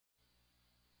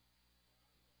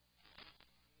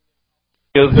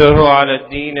يظهره على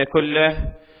الدين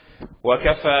كله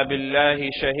وكفى بالله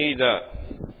شهيدا.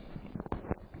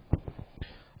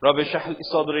 رب اشرح لي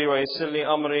صدري ويسر لي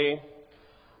أمري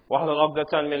واحلل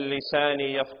عقدة من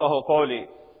لساني يفقه قولي.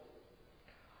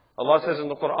 Allah says in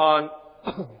the Quran,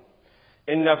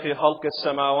 إن في خلق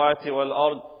السماوات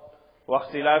والأرض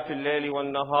واختلاف الليل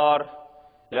والنهار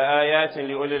لآيات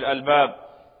لأولي الألباب.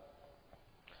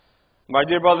 My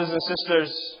dear brothers and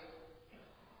sisters,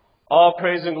 all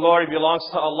praise and glory belongs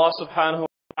to Allah subhanahu wa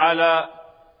ta'ala,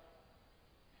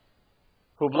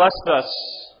 who blessed us,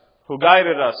 who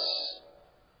guided us,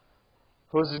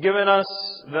 who's given us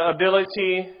the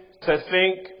ability to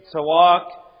think, to walk,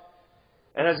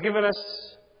 and has given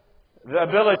us the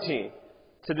ability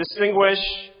to distinguish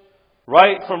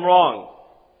right from wrong.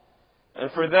 And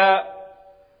for that,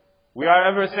 we are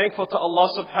ever thankful to Allah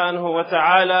subhanahu wa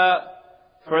ta'ala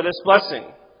for this blessing.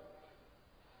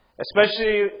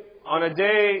 Especially on a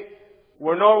day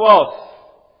where nor wealth,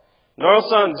 nor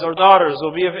sons or daughters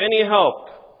will be of any help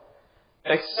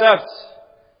except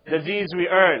the deeds we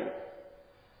earn.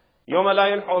 يوم لا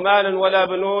ينفع مال ولا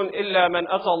بنون إلا من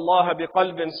أتى الله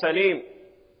بقلب سليم.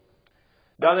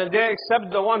 On the day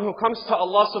except the one who comes to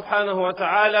Allah subhanahu wa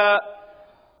ta'ala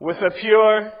with a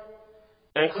pure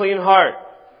and clean heart.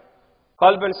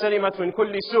 قلب سليمة من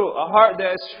كل سوء, a heart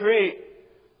that is free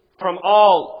from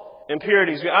all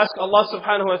impurities. We ask Allah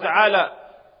subhanahu wa ta'ala,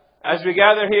 as we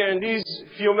gather here in these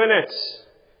few minutes,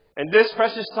 in this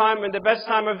precious time, in the best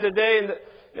time of the day,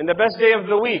 in the best day of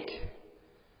the week,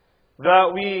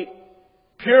 that we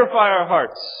purify our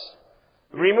hearts,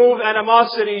 remove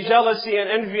animosity, jealousy, and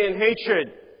envy and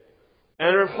hatred,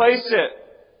 and replace it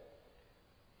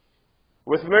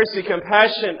with mercy,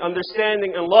 compassion,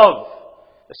 understanding, and love,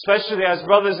 especially as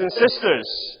brothers and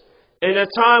sisters, in a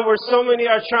time where so many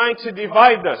are trying to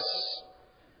divide us.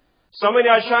 So many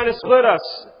are trying to split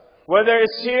us, whether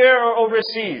it's here or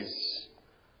overseas.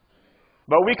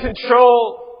 But we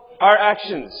control our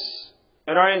actions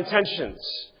and our intentions.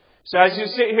 So as you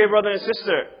sit here, brother and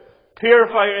sister,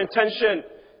 purify your intention,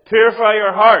 purify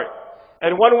your heart.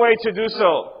 And one way to do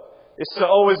so is to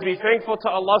always be thankful to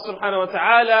Allah subhanahu wa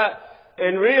ta'ala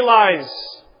and realize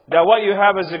that what you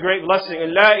have is a great blessing.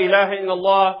 And La ilaha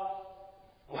illallah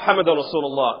Muhammadur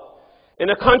Rasulullah. In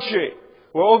a country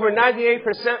where over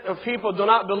 98% of people do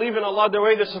not believe in Allah the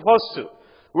way they're supposed to.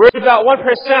 We're about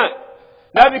 1%.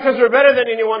 Not because we're better than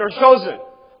anyone or chosen.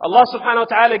 Allah subhanahu wa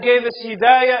ta'ala gave us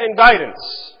hidayah and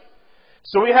guidance.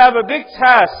 So we have a big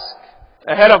task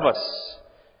ahead of us.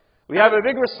 We have a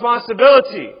big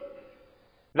responsibility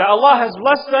that Allah has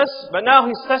blessed us, but now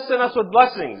He's testing us with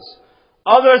blessings.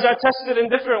 Others are tested in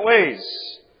different ways.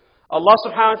 Allah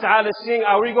subhanahu wa ta'ala is seeing,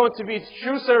 are we going to be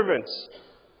true servants,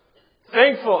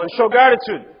 thankful and show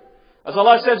gratitude? As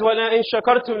Allah says, وَلَئِن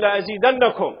شَكَرْتُمْ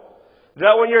لَأَزِيدَنَّكُمْ.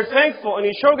 That when you're thankful and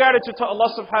you show gratitude to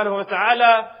Allah subhanahu wa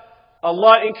ta'ala,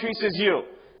 Allah increases you.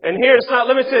 And here it's not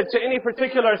limited to any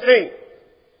particular thing.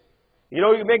 You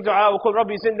know, you make dua, وَقُلْ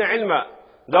رَبِّ زِدْنَ عِلْمًا.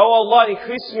 That, oh Allah,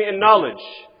 increase me in knowledge.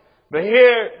 But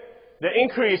here, the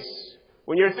increase,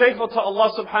 when you're thankful to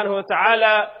Allah subhanahu wa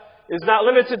ta'ala, is not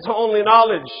limited to only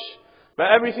knowledge, but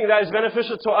everything that is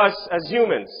beneficial to us as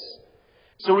humans.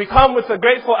 So we come with a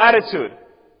grateful attitude,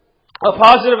 a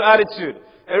positive attitude,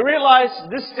 and realize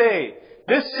this day,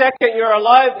 this second you're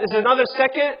alive is another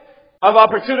second of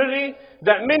opportunity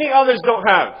that many others don't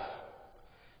have.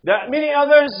 That many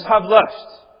others have left,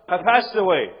 have passed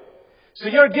away. So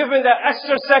you're given that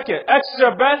extra second,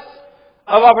 extra breath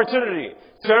of opportunity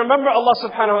to remember Allah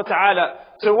subhanahu wa ta'ala,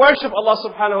 to worship Allah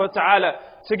subhanahu wa ta'ala,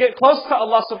 to get close to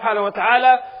Allah subhanahu wa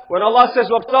ta'ala. When Allah says,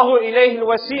 وَابْتَغُوا إِلَيْهِ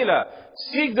الْوَسِيلَةِ,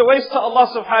 seek the ways to Allah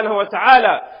subhanahu wa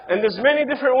ta'ala. And there's many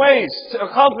different ways to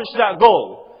accomplish that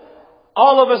goal.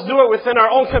 All of us do it within our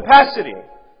own capacity.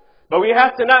 But we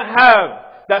have to not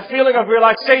have that feeling of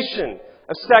relaxation,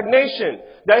 of stagnation,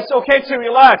 that it's okay to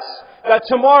relax, that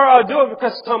tomorrow I'll do it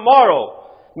because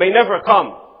tomorrow may never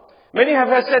come. Many have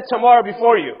said tomorrow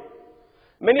before you.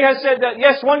 Many have said that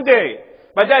yes, one day,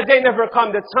 but that day never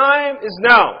come. The time is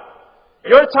now.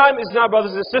 Your time is now,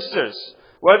 brothers and sisters.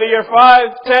 Whether you're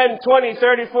 5, 10, 20,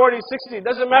 30, 40, 60, it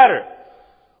doesn't matter.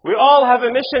 We all have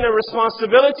a mission and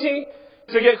responsibility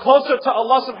to get closer to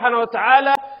Allah subhanahu wa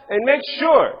ta'ala and make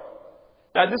sure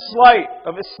that this light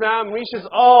of Islam reaches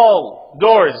all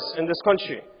doors in this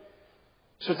country.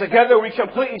 So together we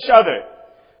complete each other.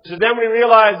 So then we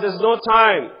realize there's no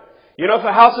time. You know, if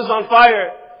a house is on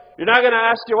fire, you're not going to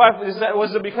ask your wife,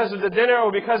 was it because of the dinner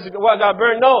or because of what got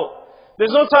burned? No.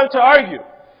 There's no time to argue.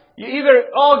 You either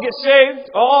all get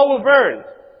saved or all will burn.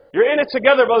 You're in it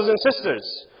together, brothers and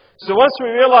sisters. So once we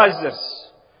realize this,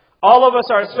 all of us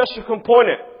are a special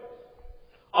component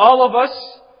All of us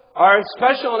are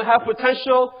special and have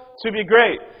potential to be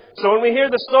great. So when we hear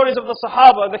the stories of the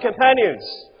Sahaba, the companions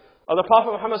of the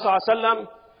Prophet Muhammad ﷺ,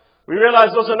 we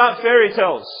realize those are not fairy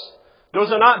tales.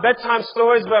 Those are not bedtime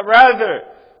stories, but rather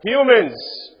humans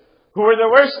who were the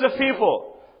worst of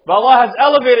people. But Allah has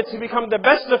elevated to become the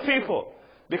best of people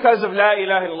because of La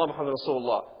ilaha illallah Muhammad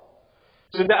Rasulullah.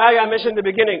 So in the ayah I mentioned in the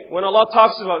beginning, when Allah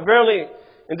talks about verily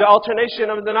in the alternation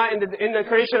of the night, in the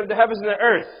creation of the heavens and the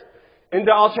earth, in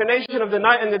the alternation of the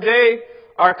night and the day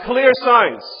are clear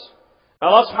signs.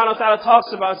 Allah subhanahu wa ta'ala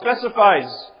talks about, specifies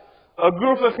a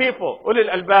group of people, ulil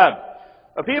albab,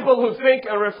 a people who think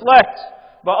and reflect,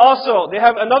 but also they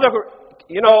have another,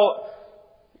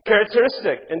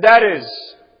 characteristic, and that is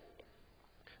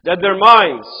that their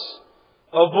minds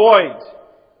avoid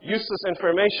useless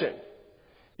information,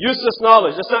 useless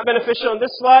knowledge that's not beneficial in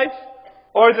this life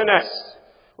or the next.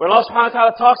 When Allah subhanahu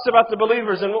wa ta'ala talks about the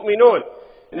believers and mu'minun,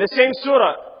 in the same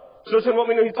surah, Surah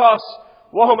Al-Mu'minun, He talks,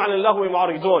 وَهُمْ عَنِ اللَّهُ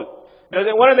مُعْرِضُونَ.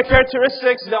 That one of the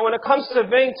characteristics that when it comes to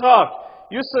vain talk,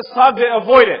 useless talk, they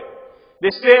avoid it. They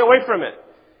stay away from it.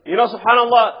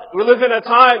 SubhanAllah, we live in a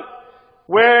time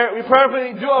where we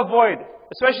probably do avoid,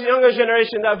 especially the younger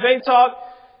generation, that vain talk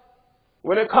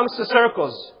when it comes to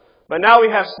circles. But now we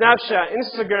have Snapchat,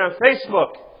 Instagram,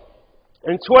 Facebook,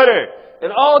 and Twitter,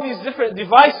 and all these different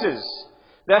devices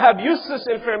that have useless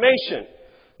information.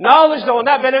 Knowledge that will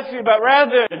not benefit you, but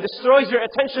rather destroys your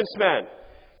attention span,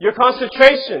 your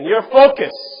concentration, your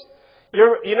focus,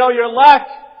 your lack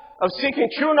of seeking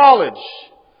true knowledge.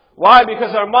 Why?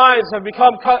 Because our minds have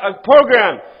become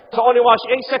programmed to only watch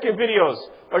 8-second videos,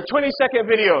 or 20-second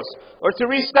videos, or to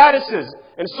read statuses,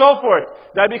 and so forth.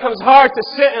 That it becomes hard to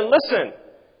sit and listen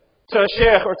to a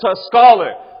Shaykh, or to a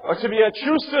scholar, or to be a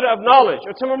true student of knowledge,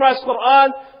 or to memorize Quran,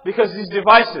 because of these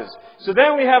devices. So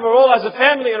then we have a role as a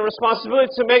family and a responsibility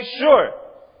to make sure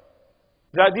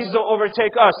that these don't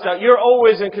overtake us, that you're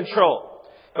always in control.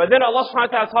 But then Allah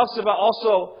subhanahu wa ta'ala talks about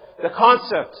also the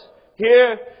concept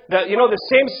here that, the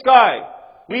same sky,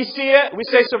 we see it, we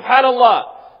say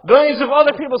subhanallah. Billions of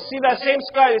other people see that same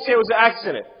sky, they say it was an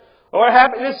accident. Or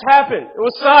this happened, it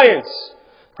was science.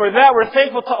 For that, we're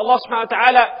thankful to Allah subhanahu wa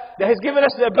ta'ala that He's given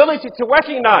us the ability to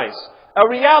recognize a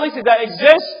reality that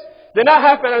exists, did not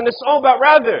happen on its own, but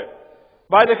rather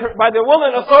by the will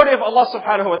and authority of Allah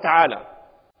subhanahu wa ta'ala.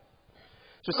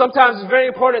 So sometimes it's very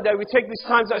important that we take these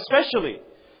times, especially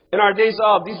in our days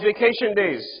off, these vacation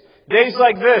days, days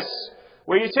like this,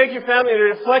 where you take your family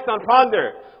to reflect on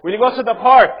ponder. When you go to the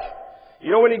park,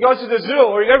 when you go to the zoo,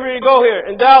 or wherever you go here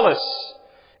in Dallas,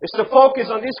 is to focus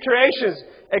on these creations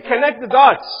and connect the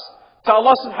dots to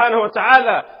Allah subhanahu wa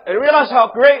ta'ala and realize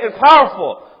how great and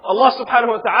powerful Allah subhanahu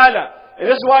wa ta'ala. And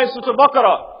this is why in Surah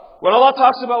Al-Baqarah, when Allah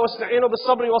talks about وَاسْتَعِينُوا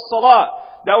بِالصَّبْرِ وَالصَّلَاةِ,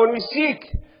 that when we seek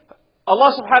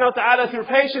Allah subhanahu wa ta'ala through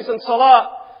patience and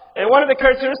salah, and one of the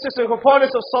characteristics and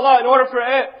components of salah in order for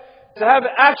it to have an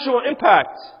actual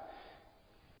impact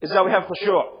is that we have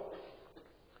khushu'.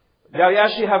 That we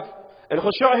actually have, and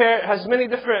khushu' here has many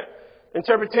different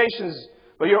interpretations,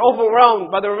 but you're overwhelmed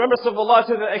by the remembrance of Allah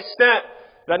to the extent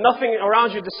that nothing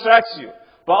around you distracts you.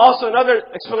 But also another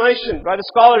explanation by the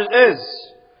scholars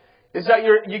is that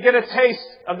you get a taste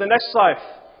of the next life.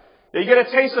 That you get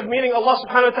a taste of meeting Allah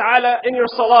subhanahu wa ta'ala in your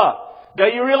salah.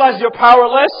 That you realize you're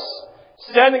powerless,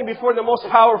 standing before the most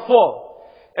powerful.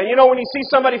 And when you see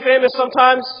somebody famous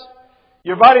sometimes,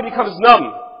 your body becomes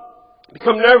numb,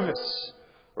 become nervous.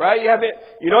 Right? You're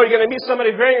going to meet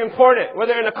somebody very important,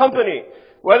 whether in a company,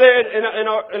 whether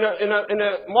in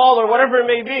a mall or whatever it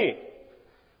may be.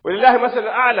 وَلِلَّهِ مَثَلُ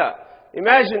الْأَعْلَى.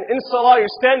 Imagine in salah you're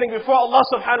standing before Allah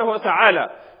subhanahu wa ta'ala,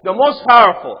 the most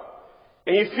powerful.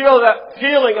 And you feel that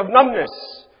feeling of numbness.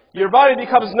 Your body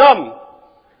becomes numb.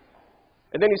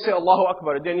 And then you say Allahu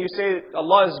Akbar. Then you say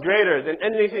Allah is greater than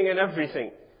anything and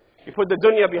everything. You put the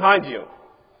dunya behind you.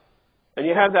 And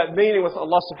you have that meeting with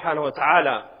Allah subhanahu wa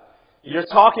ta'ala. You're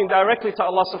talking directly to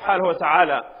Allah subhanahu wa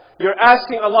ta'ala. You're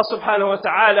asking Allah subhanahu wa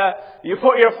ta'ala. You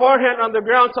put your forehead on the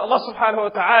ground to Allah subhanahu wa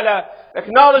ta'ala,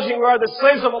 acknowledging we are the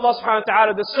slaves of Allah subhanahu wa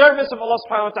ta'ala, the servants of Allah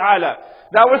subhanahu wa ta'ala.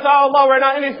 That without Allah we're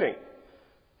not anything.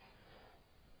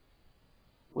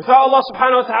 Without Allah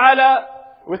subhanahu wa ta'ala,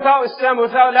 without Islam,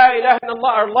 without La ilaha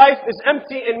illallah, our life is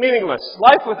empty and meaningless.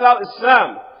 Life without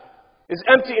Islam is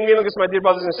empty and meaningless, my dear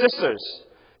brothers and sisters.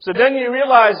 So then you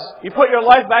realize, you put your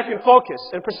life back in focus,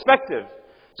 in perspective.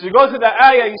 So you go to the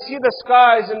ayah, you see the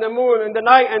skies and the moon and the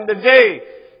night and the day,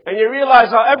 and you realize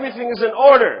how everything is in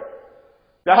order.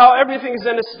 That how everything is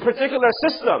in a particular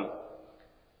system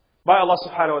by Allah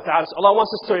subhanahu wa ta'ala. So Allah wants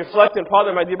us to reflect and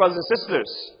ponder, my dear brothers and sisters.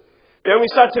 Then we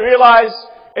start to realize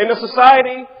in a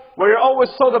society where you're always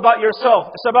told about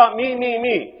yourself. It's about me, me,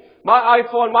 me. my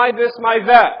iPhone, my this, my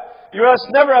that. You know, it's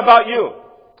never about you.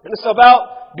 And it's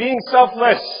about being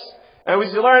selfless. And we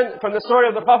learn from the story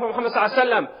of the Prophet Muhammad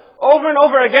ﷺ over and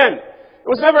over again. It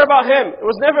was never about him. It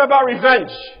was never about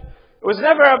revenge. It was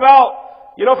never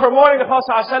about, promoting the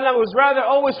Prophet ﷺ. It was rather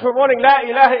always promoting La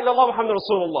ilaha illallah Muhammad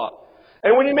Rasulullah.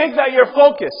 And when you make that your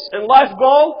focus and life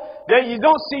goal, then you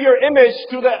don't see your image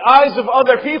through the eyes of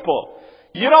other people.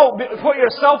 You don't put your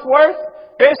self-worth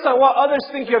based on what others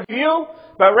think of you,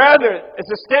 but rather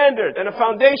it's a standard and a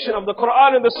foundation of the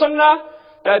Quran and the Sunnah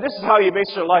that this is how you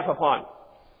base your life upon.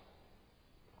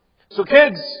 So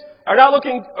kids are not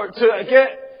looking to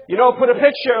get, put a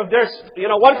picture of their,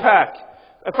 one pack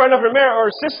in front of a mirror, or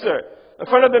a sister in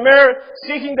front of the mirror,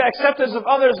 seeking the acceptance of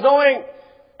others, knowing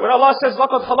when Allah says,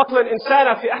 لَقَدْ خَلَقْنَا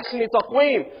الْإِنسَانَ فِي أَحْسَنِ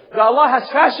تَقْوِيمٍ, that Allah has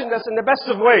fashioned us in the best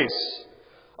of ways.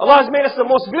 Allah has made us the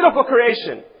most beautiful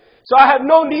creation. So I have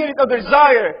no need or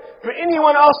desire for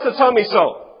anyone else to tell me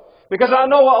so. Because I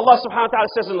know what Allah subhanahu wa ta'ala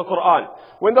says in the Quran.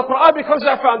 When the Quran becomes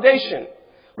our foundation,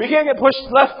 we can't get pushed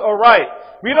left or right.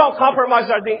 We don't compromise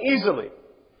our deen easily.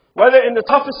 Whether in the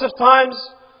toughest of times,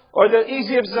 or the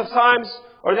easiest of times,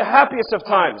 or the happiest of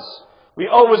times. We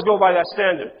always go by that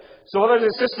standard. So brothers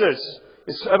and sisters,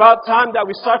 it's about time that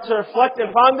we start to reflect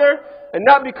and ponder and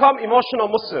not become emotional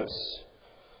Muslims.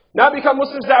 Not become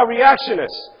Muslims that are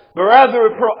reactionists, but rather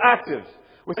we're proactive.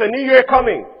 With a new year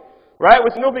coming, right?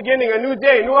 With a new beginning, a new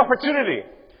day, new opportunity.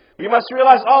 We must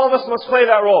realize all of us must play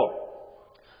that role.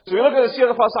 So we look at the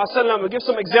seerah of the Prophet ﷺ, we'll give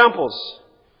some examples.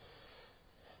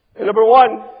 And number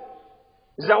one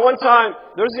is that one time,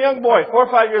 there was a young boy, 4 or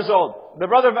 5 years old, the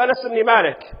brother of Anas ibn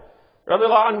Malik,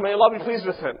 radiallahu anhu, may Allah be pleased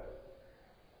with him.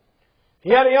 He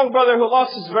had a young brother who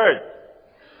lost his bird.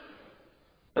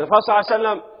 And the Prophet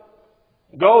ﷺ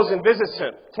goes and visits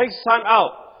him, takes time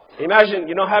out. Imagine,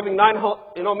 having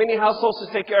many households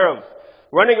to take care of,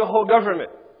 running a whole government,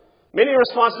 many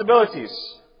responsibilities.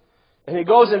 And he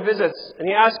goes and visits, and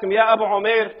he asks him, Ya Abu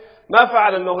Umair, ma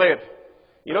fa'al al-Nughayr?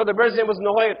 The bird's name was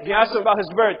Nughayr. He asked him about his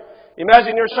bird.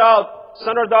 Imagine your child,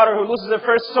 son or daughter, who loses their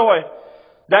first toy,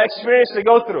 that experience they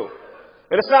go through.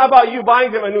 And it's not about you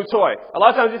buying them a new toy. A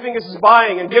lot of times you think this is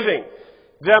buying and giving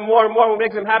them more and more will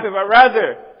make them happy, but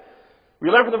rather, we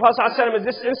learn from the Prophet ﷺ in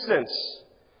this instance,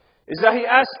 is that he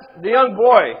asked the young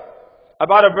boy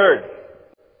about a bird.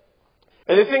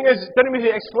 And the thing is,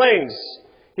 Tirmidhi explains,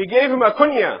 he gave him a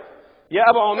kunya, Ya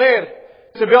Abu Umair,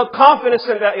 to build confidence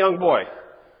in that young boy.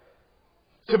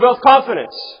 To build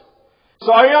confidence.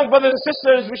 So our young brothers and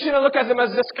sisters, we shouldn't look at them as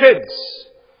just kids.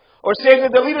 Or say they're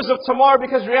the leaders of tomorrow,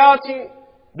 because reality,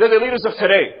 they're the leaders of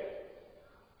today.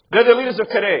 They're the leaders of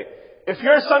today. If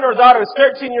your son or daughter is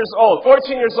 13 years old,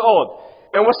 14 years old,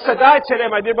 and was to die today,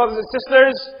 my dear brothers and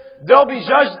sisters, they'll be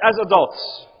judged as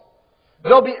adults.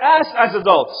 They'll be asked as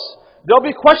adults. They'll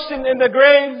be questioned in the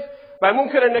grave by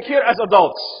Munkar and Nakir as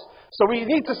adults. So we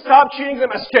need to stop treating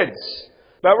them as kids,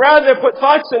 but rather put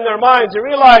thoughts in their minds and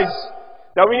realize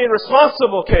that we need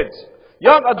responsible kids,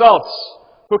 young adults,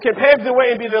 who can pave the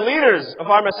way and be the leaders of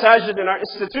our masajid and our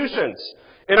institutions,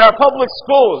 in our public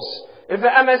schools, in the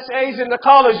MSAs in the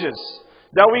colleges,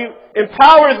 that we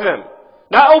empower them,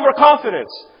 not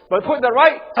overconfidence, but put the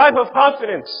right type of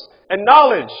confidence and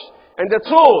knowledge and the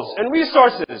tools and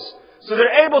resources so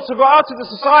they're able to go out to the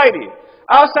society,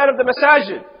 outside of the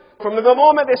masajid, from the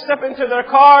moment they step into their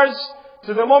cars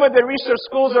to the moment they reach their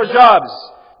schools or jobs.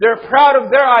 They're proud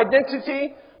of their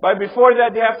identity, but before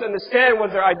that they have to understand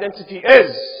what their identity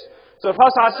is. So the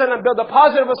Prophet ﷺ built a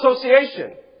positive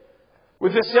association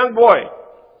with this young boy.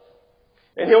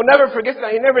 And he'll never forget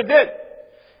that. He never did.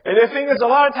 And the thing is, a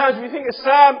lot of times we think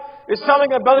Islam is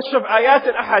telling a bunch of ayat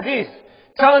and ahadith,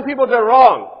 telling people they're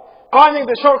wrong, finding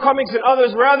the shortcomings in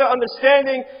others, rather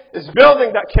understanding is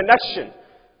building that connection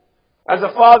as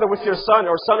a father with your son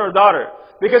or daughter.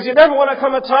 Because you never want to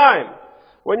come a time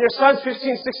when your son's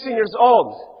 15, 16 years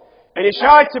old, and you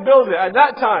try to build it. At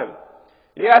that time,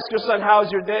 you ask your son,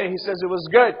 how's your day? He says, it was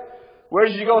good. Where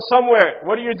did you go? Somewhere.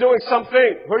 What are you doing?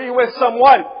 Something. Where are you with?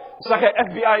 Someone. It's like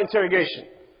an FBI interrogation.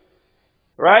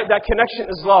 Right? That connection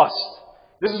is lost.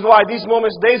 This is why these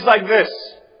moments, days like this,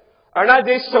 are not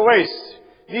days to waste.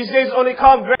 These days only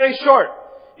come very short.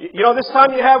 This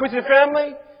time you have with your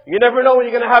family, you never know when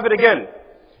you're going to have it again.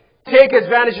 Take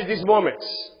advantage of these moments.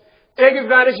 Take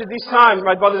advantage of these times,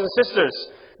 my brothers and sisters.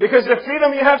 Because the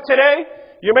freedom you have today,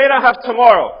 you may not have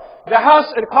tomorrow. The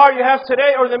house and car you have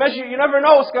today, or the measure, you never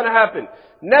know what's going to happen.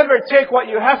 Never take what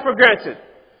you have for granted.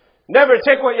 Never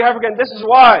take what you have for granted. This is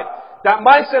why that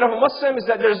mindset of a Muslim is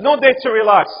that there's no day to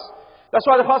relax. That's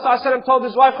why the Prophet ﷺ told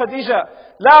his wife Khadija,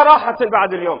 لا راحة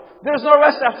بعد اليوم. There's no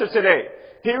rest after today.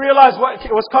 He realized what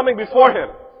was coming before him.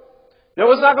 It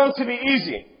was not going to be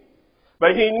easy.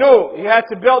 But he knew he had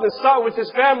to build and start with his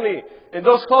family and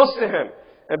those close to him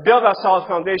and build that solid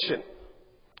foundation.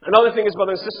 Another thing is,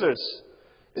 brothers and sisters,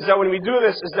 is that when we do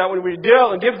this, is that when we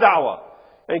deal and give da'wah,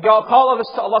 and call others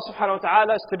to Allah subhanahu wa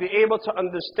ta'ala, is to be able to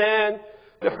understand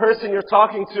the person you're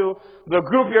talking to, the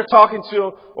group you're talking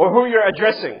to, or who you're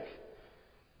addressing.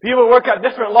 People work at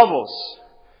different levels.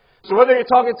 So whether you're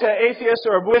talking to an atheist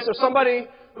or a Buddhist or somebody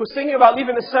who's thinking about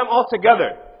leaving Islam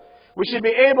altogether, we should be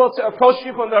able to approach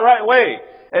people in the right way.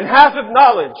 And half of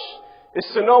knowledge is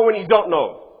to know when you don't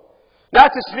know.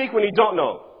 Not to speak when you don't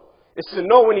know. It's to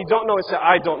know when you don't know and say,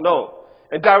 I don't know.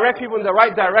 And direct people in the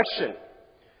right direction.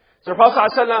 So the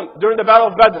Prophet ﷺ, during the Battle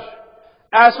of Badr,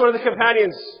 asked one of the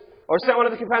companions, or sent one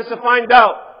of the companions to find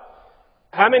out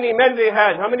how many men they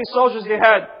had, how many soldiers they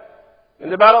had in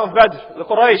the Battle of Badr, the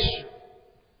Quraysh.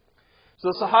 So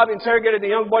the Sahabi interrogated the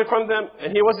young boy from them,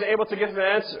 and he wasn't able to give the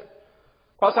answer.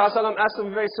 Prophet ﷺ asked him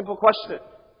a very simple question.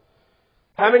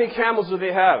 How many camels do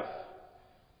they have?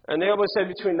 And they always said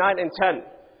between 9 and 10.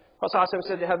 Prophet ﷺ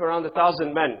said they have around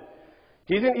 1,000 men.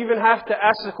 He didn't even have to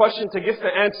ask the question to get the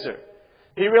answer.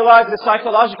 He realized the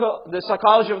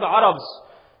psychology of the Arabs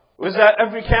was that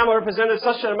every camel represented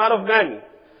such an amount of men.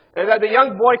 And that the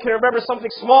young boy can remember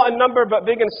something small in number but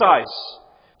big in size.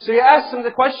 So he asked him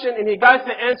the question and he got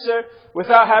the answer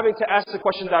without having to ask the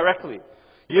question directly.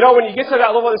 You know, when you get to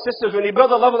that level, and sisters, when you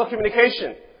build a level of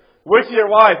communication with your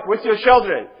wife, with your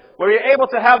children, where you're able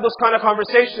to have those kind of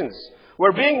conversations,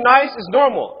 where being nice is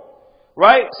normal.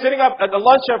 Right? Sitting up at the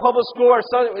lunch at a public school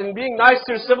and being nice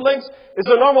to your siblings is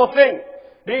a normal thing.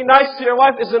 Being nice to your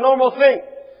wife is a normal thing.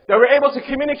 That we're able to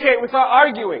communicate without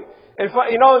arguing. And,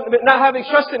 not having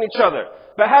trust in each other.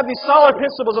 But have these solid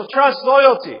principles of trust,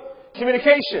 loyalty,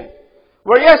 communication.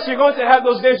 Where yes, you're going to have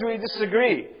those days where you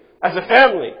disagree. As a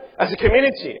family, as a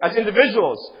community, as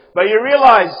individuals. But you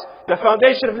realize the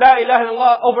foundation of La ilaha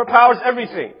illallah overpowers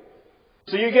everything.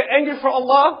 So you get angry for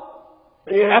Allah,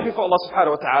 and you're happy for Allah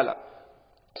subhanahu wa ta'ala.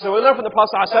 So we learn from the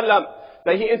Prophet ﷺ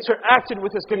that he interacted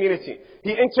with his community.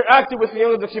 He interacted with the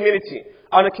young of the community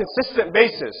on a consistent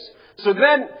basis. So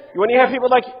then, when you have people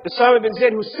like Usama ibn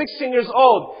Zayd, who's 16 years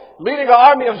old, leading an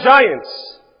army of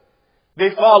giants,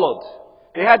 they followed.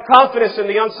 They had confidence in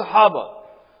the young Sahaba,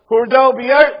 who though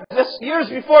just years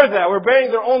before that were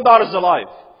burying their own daughters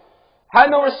alive. Had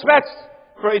no respect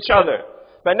for each other.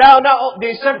 But now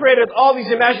they separated all these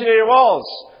imaginary walls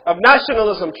of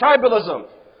nationalism, tribalism,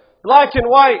 black and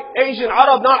white, Asian,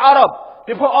 Arab, not Arab.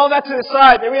 They put all that to the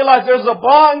side and realize there's a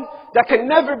bond that can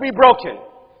never be broken.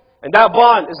 And that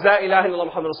bond is La ilaha illallah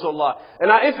Muhammad Rasulullah.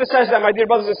 And I emphasize that, my dear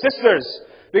brothers and sisters,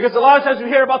 because a lot of times we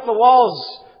hear about the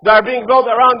walls that are being built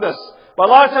around us. But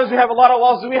a lot of times we have a lot of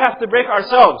walls that we have to break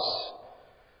ourselves.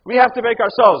 We have to break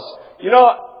ourselves. You know,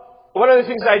 one of the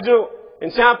things I do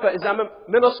in Tampa is I'm a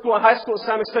middle school and high school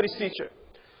Islamic studies teacher.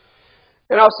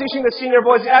 And I was teaching the senior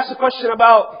boys. They asked a question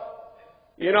about,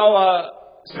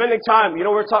 spending time. They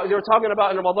were talking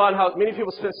about in Ramadan how many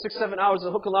people spend 6-7 hours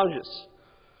in hookah lounges.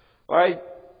 Alright?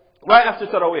 Right after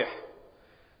Taraweeh.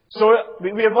 So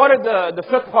we avoided the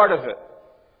fiqh part of it.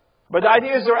 But the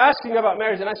idea is they're asking about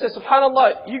marriage. And I said,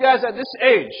 subhanAllah, you guys at this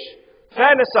age,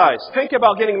 fantasize, think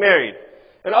about getting married.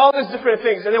 And all these different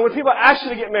things. And then when people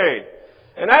actually get married,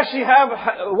 and actually have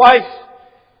a wife,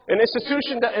 an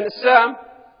institution that in Islam,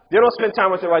 they don't spend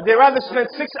time with their wife. They rather spend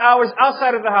 6 hours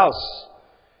outside of the house,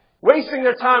 wasting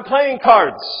their time playing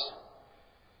cards.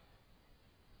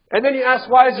 And then you ask,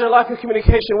 why is there lack of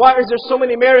communication? Why is there so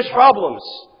many marriage problems?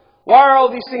 Why are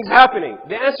all these things happening?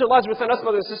 The answer lies within us,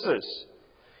 brothers and sisters.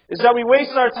 Is that we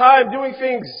waste our time doing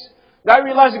things, not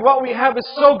realizing what we have is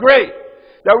so great.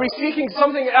 That we're seeking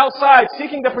something outside,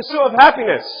 seeking the pursuit of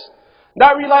happiness.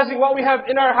 Not realizing what we have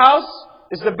in our house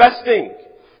is the best thing.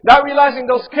 Not realizing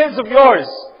those kids of yours,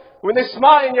 when they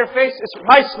smile in your face, it's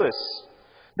priceless.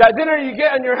 That dinner you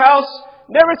get in your house,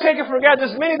 never take it for granted.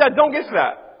 There's many that don't get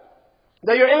that.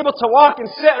 That you're able to walk and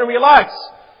sit and relax.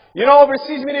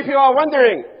 Overseas, many people are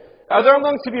wondering, are they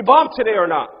going to be bombed today or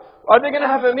not? Are they going to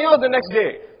have a meal the next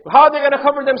day? How are they going to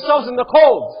cover themselves in the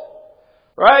cold?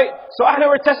 Right? So I know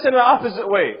we're testing the opposite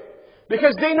way.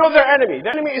 Because they know their enemy.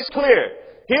 The enemy is clear.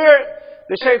 Here,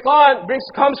 the shaitan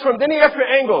comes from many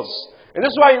different angles. And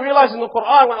this is why you realize in the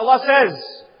Quran when Allah says,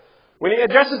 when He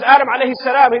addresses Adam alayhi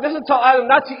salam, He doesn't tell Adam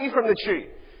not to eat from the tree.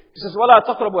 He says, وَلَا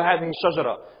تَقْرَبُوا هَذِهِ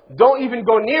الشَّجَرَةِ Don't even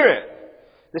go near it.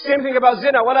 The same thing about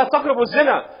zina. وَلَا تَقْرَبُوا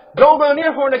الزِّنَا Don't go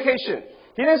near fornication.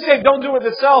 He didn't say don't do it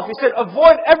itself. He said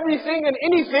avoid everything and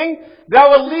anything that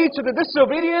will lead to the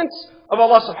disobedience of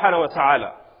Allah subhanahu wa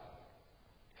ta'ala.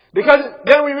 Because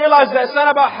then we realize that it's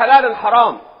not about halal and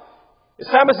haram.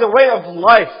 Islam is a way of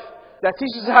life that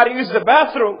teaches us how to use the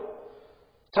bathroom,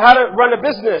 to how to run a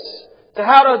business, to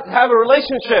how to have a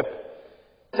relationship,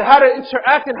 to how to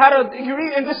interact and how to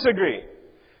agree and disagree.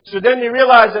 So then you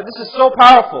realize that this is so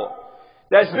powerful,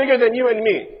 that it's bigger than you and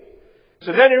me.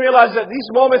 So then you realize that these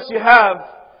moments you have,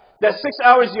 that 6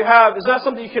 hours you have, is not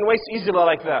something you can waste easily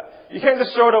like that. You can't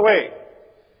just throw it away.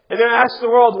 And then ask the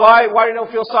world, why you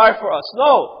don't feel sorry for us?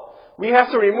 No. We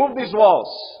have to remove these walls.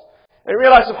 And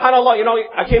realize, subhanAllah,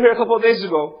 I came here a couple of days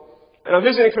ago, and I'm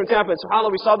visiting from Tampa, and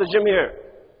subhanAllah, we saw the gym here.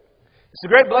 It's a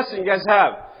great blessing you guys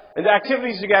have, and the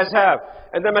activities you guys have,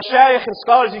 and the mashayikh and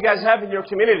scholars you guys have in your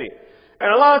community.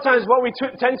 And a lot of times what we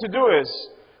tend to do is,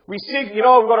 we seek, we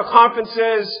go to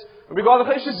conferences, we go to the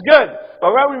place, it's good.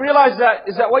 But what we realize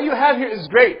is that what you have here is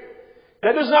great.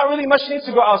 That there's not really much need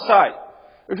to go outside.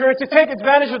 If you're to take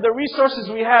advantage of the resources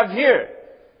we have here,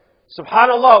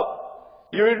 subhanAllah,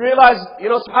 you would realize,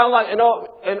 subhanAllah,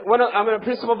 and when I'm in a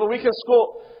principal of a weekend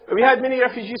school, we had many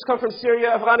refugees come from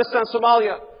Syria, Afghanistan,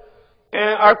 Somalia.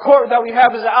 And our court that we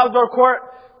have is an outdoor court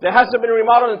that hasn't been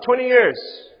remodeled in 20 years.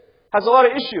 Has a lot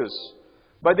of issues.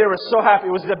 But they were so happy.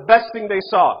 It was the best thing they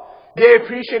saw. They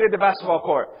appreciated the basketball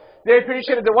court. They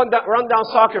appreciated the rundown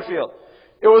soccer field.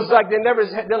 It was like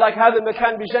they're like, هذا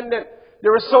المكان بجنة. They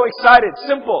were so excited.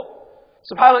 Simple.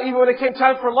 SubhanAllah, even when it came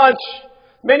time for lunch,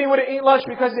 many wouldn't eat lunch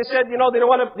because they said, they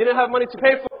didn't have money to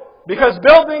pay for it. Because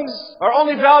buildings are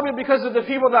only valuable because of the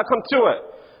people that come to it.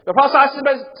 The Prophet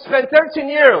spent 13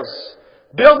 years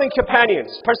building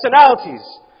companions, personalities.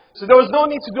 So there was no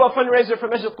need to do a fundraiser for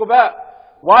Masjid Quba.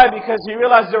 Why? Because he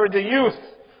realized there were the youth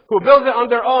who built it on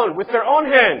their own, with their own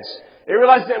hands. They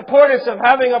realized the importance of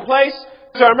having a place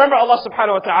to remember Allah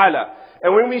subhanahu wa ta'ala.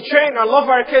 And when we train and love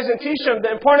our kids and teach them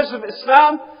the importance of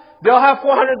Islam, they'll have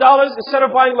 $400 instead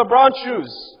of buying LeBron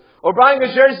shoes, or buying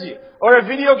a jersey, or a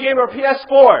video game, or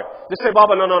PS4. They say,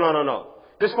 Baba, no.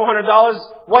 This $400,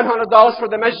 $100 for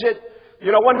the masjid,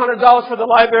 $100 for the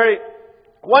library,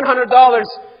 $100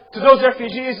 to those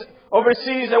refugees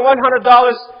overseas, and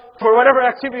 $100 for whatever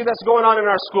activity that's going on in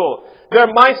our school. Their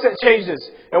mindset changes.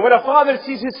 And when a father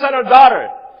sees his son or daughter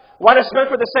want to spend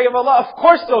for the sake of Allah, of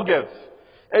course they'll give.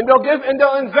 And they'll give and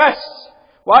they'll invest.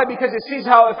 Why? Because it sees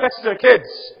how it affects their kids.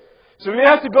 So we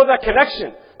have to build that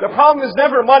connection. The problem is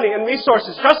never money and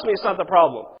resources. Trust me, it's not the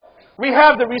problem. We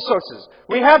have the resources.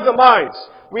 We have the minds.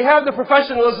 We have the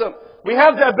professionalism. We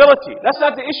have the ability. That's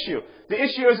not the issue. The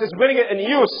issue is putting it in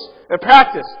use and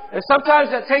practice. And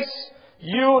sometimes that takes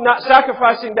you not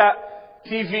sacrificing that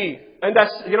TV and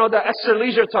that extra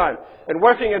leisure time and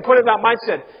working and putting that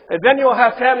mindset. And then you'll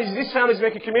have families. These families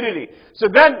make a community. So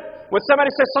then when somebody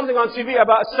says something on TV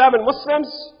about Islam and Muslims,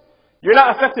 you're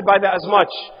not affected by that as much.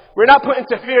 We're not put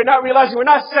into fear, not realizing we're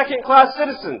not second-class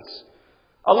citizens.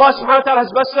 Allah subhanahu wa ta'ala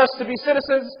has blessed us to be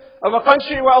citizens of a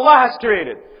country where Allah has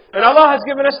created. And Allah has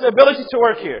given us the ability to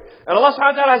work here. And Allah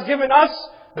subhanahu wa ta'ala has given us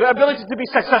the ability to be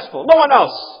successful. No one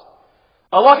else.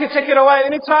 Allah can take it away at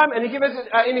any time, and He gives it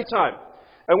at any time.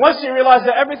 And once you realize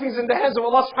that everything's in the hands of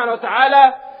Allah subhanahu wa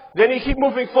ta'ala, then you keep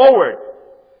moving forward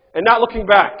and not looking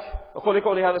back. أقول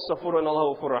قولي هذا استغفر إن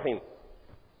الله غفور رحيم.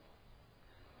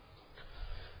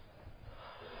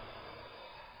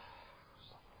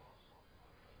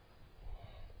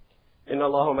 إن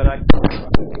الله وملائكته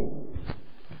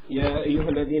يا أيها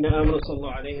الذين آمنوا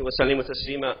صلوا عليه وسلموا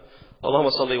تسليما اللهم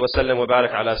صل وسلم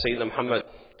وبارك على سيدنا محمد.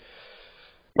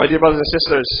 My dear brothers and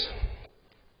sisters,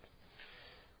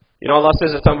 Allah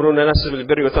says أتأمرون الناس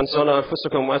بالبر وتنسون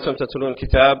أنفسكم وأنتم تتلون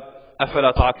الكتاب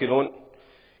أفلا تعقلون.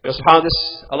 SubhanAllah,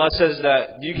 Allah says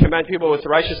that you command people with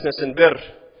righteousness and birr,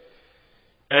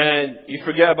 and you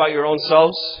forget about your own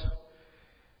selves.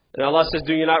 And Allah says,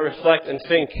 do you not reflect and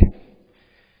think?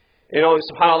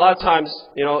 SubhanAllah, a lot of times,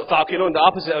 ta'qilun, the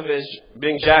opposite of it is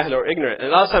being jahil or ignorant. And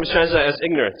a lot of times translated as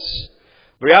ignorance.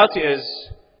 The reality is,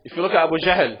 if you look at Abu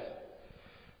Jahl,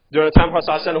 during the time of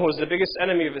Prophet ﷺ, who was the biggest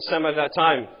enemy of Islam at that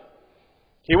time,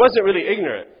 he wasn't really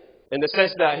ignorant, in the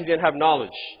sense that he didn't have knowledge.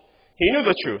 He knew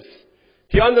the truth.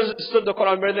 He understood the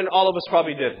Quran better than all of us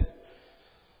probably did.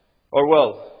 Or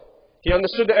will. He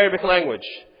understood the Arabic language.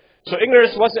 So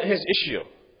ignorance wasn't his issue.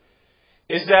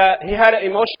 Is that he had an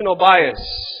emotional bias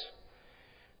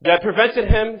that prevented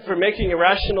him from making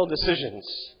irrational decisions.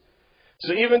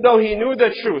 So even though he knew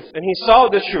the truth and he saw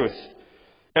the truth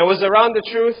and was around the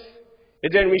truth,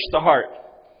 it didn't reach the heart.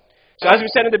 So as we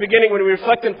said in the beginning, when we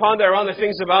reflect and ponder around the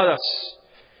things about us,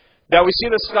 that we see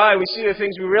the sky, we see the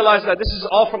things, we realize that this is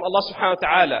all from Allah subhanahu wa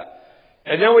ta'ala.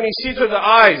 And then when you see through the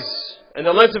eyes and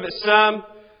the lens of Islam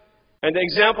and the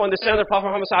example and the standard of Prophet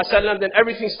Muhammad sallallahu alaihi wasallam, then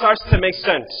everything starts to make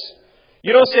sense.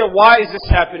 You don't say, why is this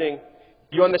happening?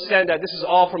 You understand that this is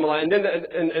all from Allah. And then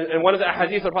in one of the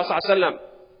ahadith of Prophet sallallahu alaihi wasallam,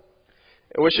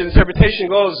 which interpretation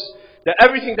goes that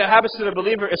everything that happens to the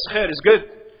believer is khair, is good.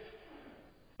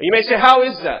 And you may say, how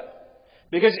is that?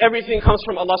 Because everything comes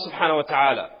from Allah subhanahu wa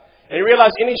ta'ala. And you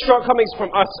realize any shortcomings from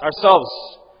us, ourselves.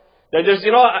 That there's,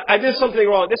 I did something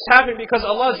wrong. This happened because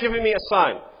Allah has given me a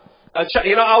sign. I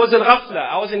was in ghafla,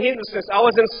 I was in heedlessness, I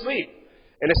was in sleep.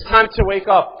 And it's time to wake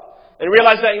up and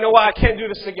realize that, I can't do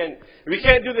this again. We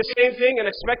can't do the same thing and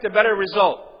expect a better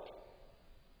result.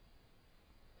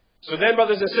 So then,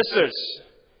 brothers and sisters,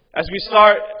 as we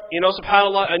start,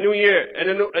 subhanAllah, a new year and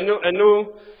a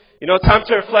new time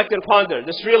to reflect and ponder,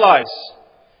 just realize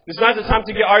this is not the time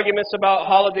to get arguments about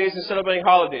holidays and celebrating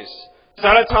holidays. It's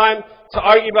not a time to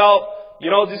argue about,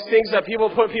 these things that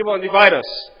put people and divide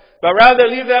us. But rather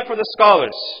leave that for the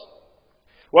scholars.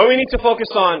 What we need to focus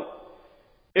on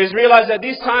is realize that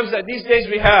these days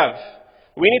we have,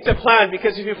 we need to plan,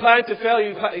 because if you plan to fail,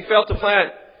 you fail to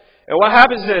plan. And what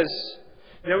happens is,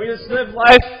 we just live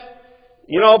life,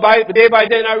 by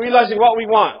day, not realizing what we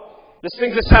want. These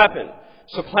things just happen.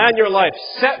 So plan your life.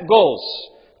 Set goals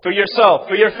for yourself,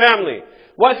 for your family.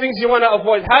 What things you want to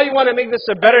avoid. How you want to make this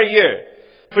a better year.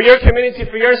 For your community,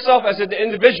 for yourself as an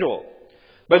individual.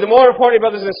 But the more important,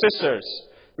 brothers and sisters,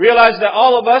 realize that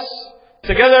all of us,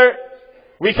 together,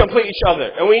 we complete each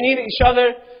other. And we need each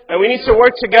other, and we need to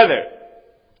work together.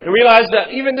 And realize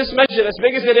that even this masjid, as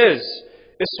big as it is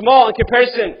small in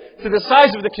comparison to the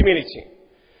size of the community.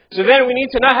 So then we need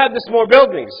to not have just more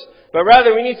buildings, but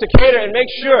rather we need to cater and make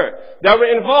sure that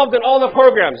we're involved in all the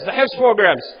programs, the hifz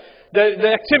programs,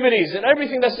 the activities, and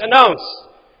everything that's announced.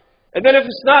 And then if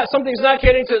something's not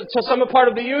catering to some part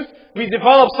of the youth, we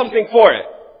develop something for it.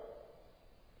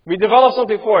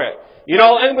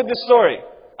 I'll end with this story.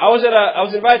 I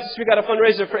was invited to speak at a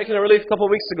fundraiser for Ikna Relief a couple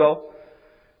of weeks ago.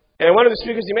 And one of the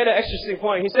speakers, he made an interesting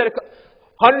point. He said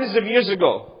hundreds of years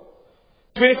ago,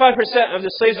 25% of the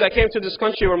slaves that came to this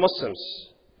country were Muslims.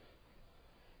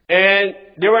 And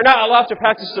they were not allowed to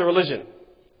practice their religion.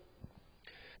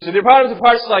 So they brought them to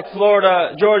parts like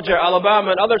Florida, Georgia,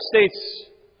 Alabama, and other states.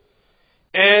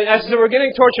 And as they were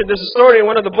getting tortured, there's a story in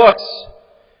one of the books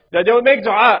that they would make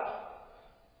dua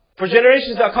for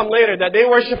generations that come later, that they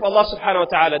worship Allah subhanahu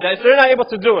wa ta'ala, that if they're not able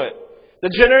to do it, the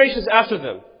generations after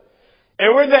them.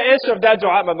 And we're the answer of that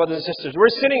dua, my brothers and sisters. We're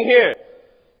sitting here.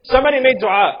 Somebody made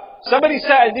dua. Somebody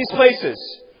sat in these places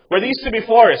where there used to be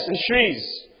forests and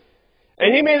trees.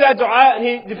 And he made that dua and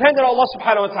he depended on Allah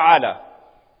subhanahu wa ta'ala.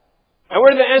 And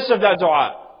we're the answer of that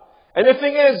dua. And the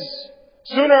thing is,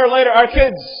 sooner or later our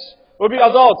kids will be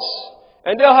adults.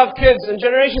 And they'll have kids and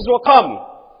generations will come.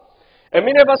 And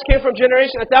many of us came from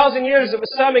 1,000 years of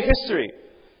Islamic history.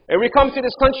 And we come to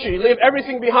this country, leave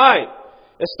everything behind,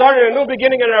 and started a new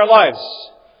beginning in our lives.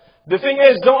 The thing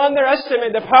is, don't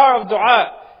underestimate the power of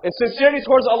dua and sincerity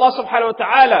towards Allah subhanahu wa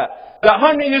ta'ala. That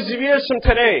hundreds of years from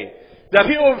today, that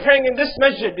people were praying in this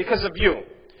masjid because of you.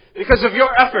 Because of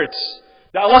your efforts.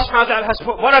 That Allah subhanahu wa ta'ala has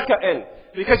put barakah in.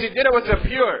 Because you did it with a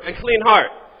pure and clean heart.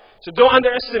 So don't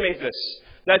underestimate this.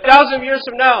 That 1,000 years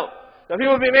from now, that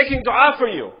people will be making dua for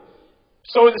you.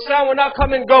 So Islam will not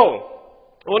come and go.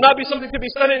 It will not be something to be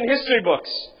studied in history books.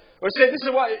 Or say this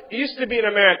is what it used to be in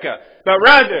America. But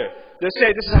rather, they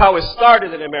say this is how it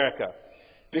started in America.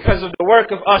 Because of the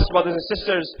work of us, brothers and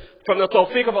sisters, from the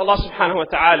tawfiq of Allah subhanahu wa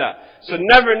ta'ala. So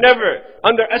never, never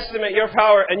underestimate your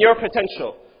power and your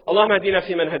potential. Allahumma hadina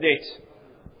fi man hadayt.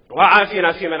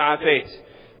 Wa'afina fi man afayt.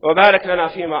 Wa barak lana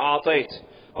fi ma a'tayt.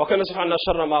 Wa qina subhana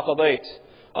sharra ma qadayt.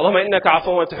 Allahumma innaka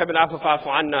afuwan tuhibbul afwa fa'fu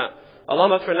anna.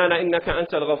 اللهم اغفر لنا إنك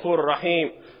أنت الغفور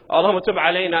الرحيم اللهم تب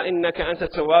علينا إنك أنت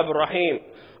التواب الرحيم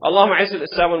اللهم اعز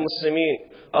الإسلام والمسلمين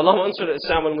اللهم انصر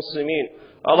الإسلام والمسلمين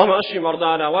اللهم اشف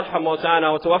مرضانا وارحم موتانا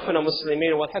وتوفنا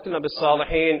مسلمين والحقنا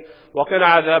بالصالحين وقنا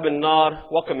عذاب النار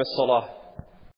وقم الصلاة